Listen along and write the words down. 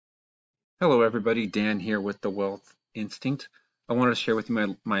Hello everybody, Dan here with The Wealth Instinct. I wanted to share with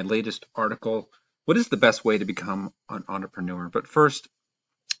you my latest article. What is the best way to become an entrepreneur? But first,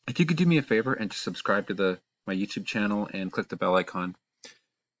 if you could do me a favor and just subscribe to my YouTube channel and click the bell icon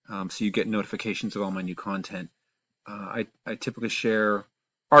so you get notifications of all my new content. I typically share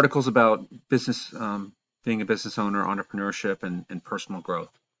articles about business, being a business owner, entrepreneurship, and personal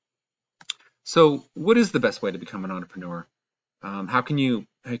growth. So what is the best way to become an entrepreneur? How can you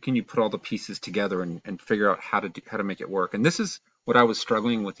put all the pieces together and figure out how to make it work? And this is what I was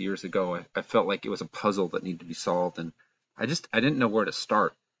struggling with years ago. I felt like it was a puzzle that needed to be solved, and I didn't know where to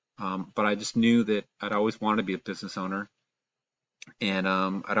start. But I just knew that I'd always wanted to be a business owner, and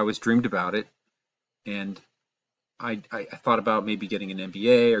I'd always dreamed about it. And I thought about maybe getting an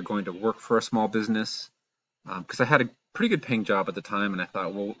MBA or going to work for a small business because I had a pretty good paying job at the time, and I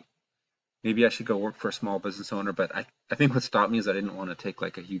thought, well, maybe I should go work for a small business owner, but I think what stopped me is I didn't want to take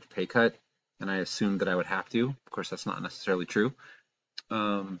like a huge pay cut, and I assumed that I would have to. Of course, that's not necessarily true.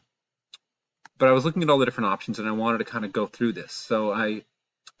 Um, but I was looking at all the different options, and I wanted to kind of go through this. So I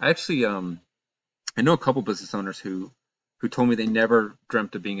actually I know a couple business owners who told me they never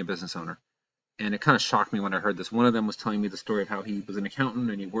dreamt of being a business owner, and it kind of shocked me when I heard this. One of them was telling me the story of how he was an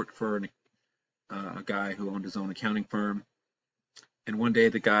accountant and he worked for a guy who owned his own accounting firm. And one day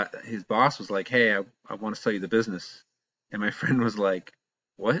his boss was like, "Hey, I want to sell you the business." And my friend was like,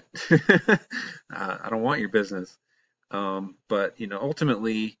 "What? I don't want your business." But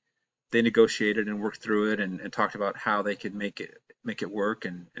ultimately they negotiated and worked through it and talked about how they could make it work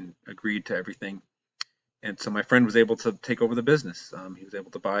and agreed to everything. And so my friend was able to take over the business. He was able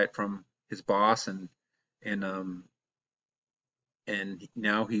to buy it from his boss and um, and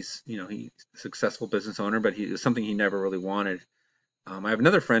now he's a successful business owner, but it was something he never really wanted. I have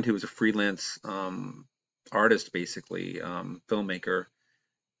another friend who was a freelance artist, basically, filmmaker,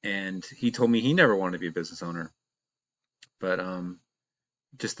 and he told me he never wanted to be a business owner, but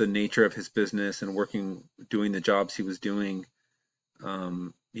just the nature of his business and doing the jobs he was doing,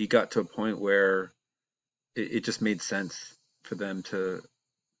 he got to a point where it just made sense for them to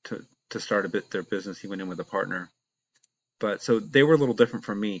to start their business. He went in with a partner, but so they were a little different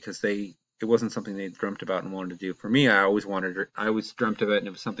from me because it wasn't something they dreamt about and wanted to do. For me, I always dreamt of it, and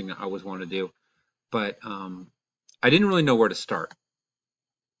it was something that I always wanted to do. But I didn't really know where to start.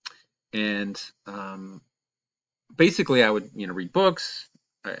 And basically, I would read books.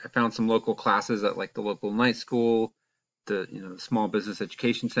 I found some local classes at like the local night school, the small business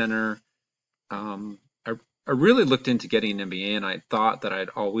education center. Um, I I really looked into getting an MBA, and I thought that I'd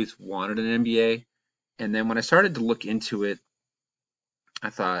always wanted an MBA. And then when I started to look into it, I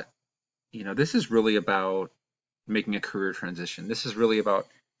thought, this is really about making a career transition. This is really about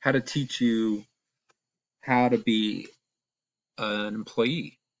how to teach you how to be an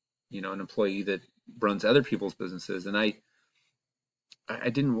employee, an employee that runs other people's businesses. And I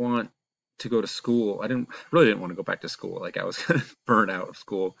didn't want to go to school. Really didn't want to go back to school. Like I was kind of burnt out of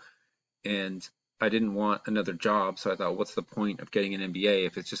school, and I didn't want another job. So I thought, what's the point of getting an MBA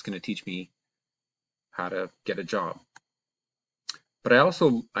if it's just going to teach me how to get a job? But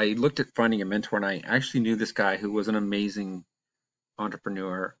I looked at finding a mentor, and I actually knew this guy who was an amazing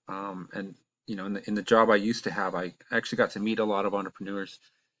entrepreneur. And in the job I used to have, I actually got to meet a lot of entrepreneurs,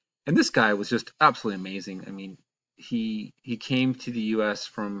 and this guy was just absolutely amazing. I mean, he came to the U.S.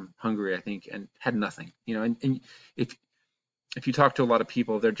 from Hungary, I think, and had nothing. And if you talk to a lot of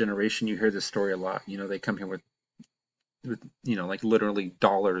people of their generation, you hear this story a lot. They come here with like literally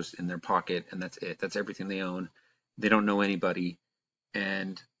dollars in their pocket, and that's it. That's everything they own. They don't know anybody,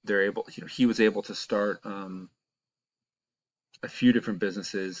 and he was able to start a few different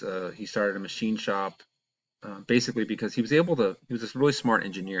businesses. He started a machine shop, basically because he was this really smart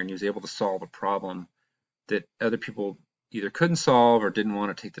engineer, and he was able to solve a problem that other people either couldn't solve or didn't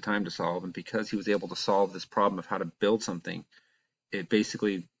want to take the time to solve. And because he was able to solve this problem of how to build something, it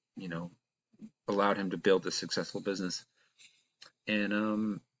basically, allowed him to build this successful business.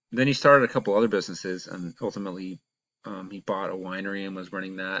 And then he started a couple other businesses, and ultimately he bought a winery and was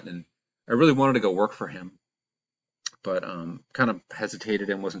running that. And I really wanted to go work for him, but kind of hesitated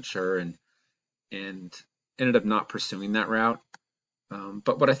and wasn't sure, and ended up not pursuing that route.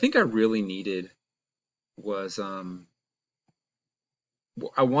 But what I think I really needed was I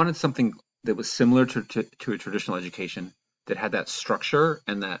wanted something that was similar to a traditional education, that had that structure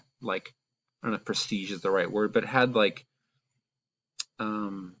and that, like, I don't know if prestige is the right word, but had like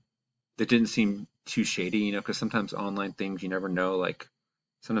that didn't seem too shady, because sometimes online things you never know, like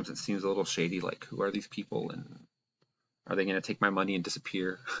sometimes it seems a little shady, like who are these people and are they going to take my money and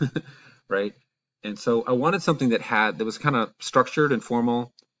disappear, right? And so I wanted something that was kind of structured and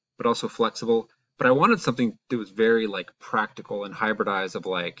formal, but also flexible. But I wanted something that was very like practical and hybridized of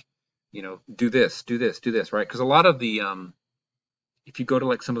like, do this, do this, do this, right? Because a lot of the if you go to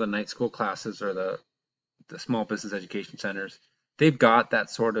like some of the night school classes or the small business education centers, they've got that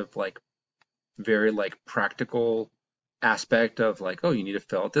sort of like very like practical aspect of like, oh, you need to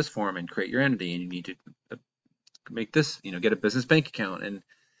fill out this form and create your entity, and you need to make this, get a business bank account,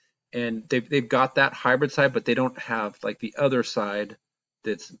 and they've got that hybrid side, but they don't have like the other side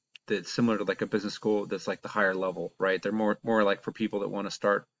that's similar to like a business school that's like the higher level, right? They're more like for people that want to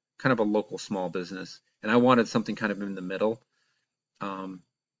start kind of a local small business, and I wanted something kind of in the middle.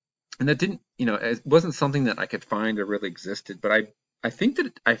 And that didn't, it wasn't something that I could find or really existed, but I think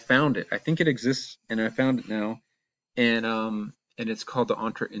that I found it. I think it exists, and I found it now, and it's called the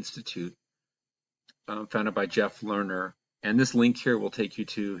Entre Institute, founded by Jeff Lerner. And this link here will take you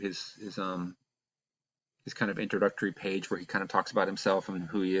to his kind of introductory page where he kind of talks about himself and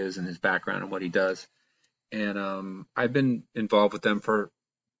who he is and his background and what he does. And I've been involved with them for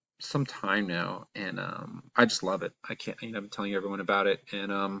some time now, and I just love it. I can't, I'm telling everyone about it,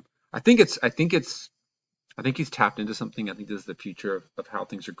 and I think he's tapped into something. I think this is the future of how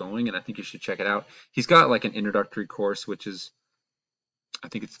things are going, and I think you should check it out. He's got like an introductory course, which is, I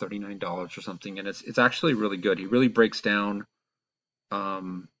think it's $39 or something, and it's actually really good. He really breaks down,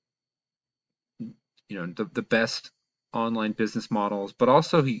 the best online business models, but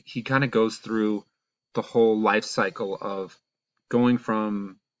also he kind of goes through the whole life cycle of going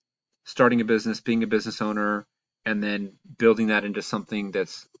from starting a business, being a business owner, and then building that into something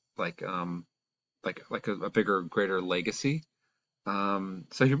that's like a bigger, greater legacy.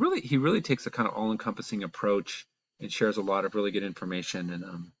 So he really takes a kind of all-encompassing approach and shares a lot of really good information, and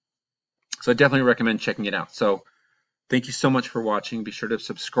so I definitely recommend checking it out. So thank you so much for watching. Be sure to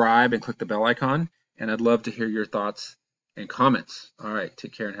subscribe and click the bell icon, and I'd love to hear your thoughts and comments. All right,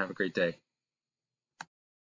 take care and have a great day.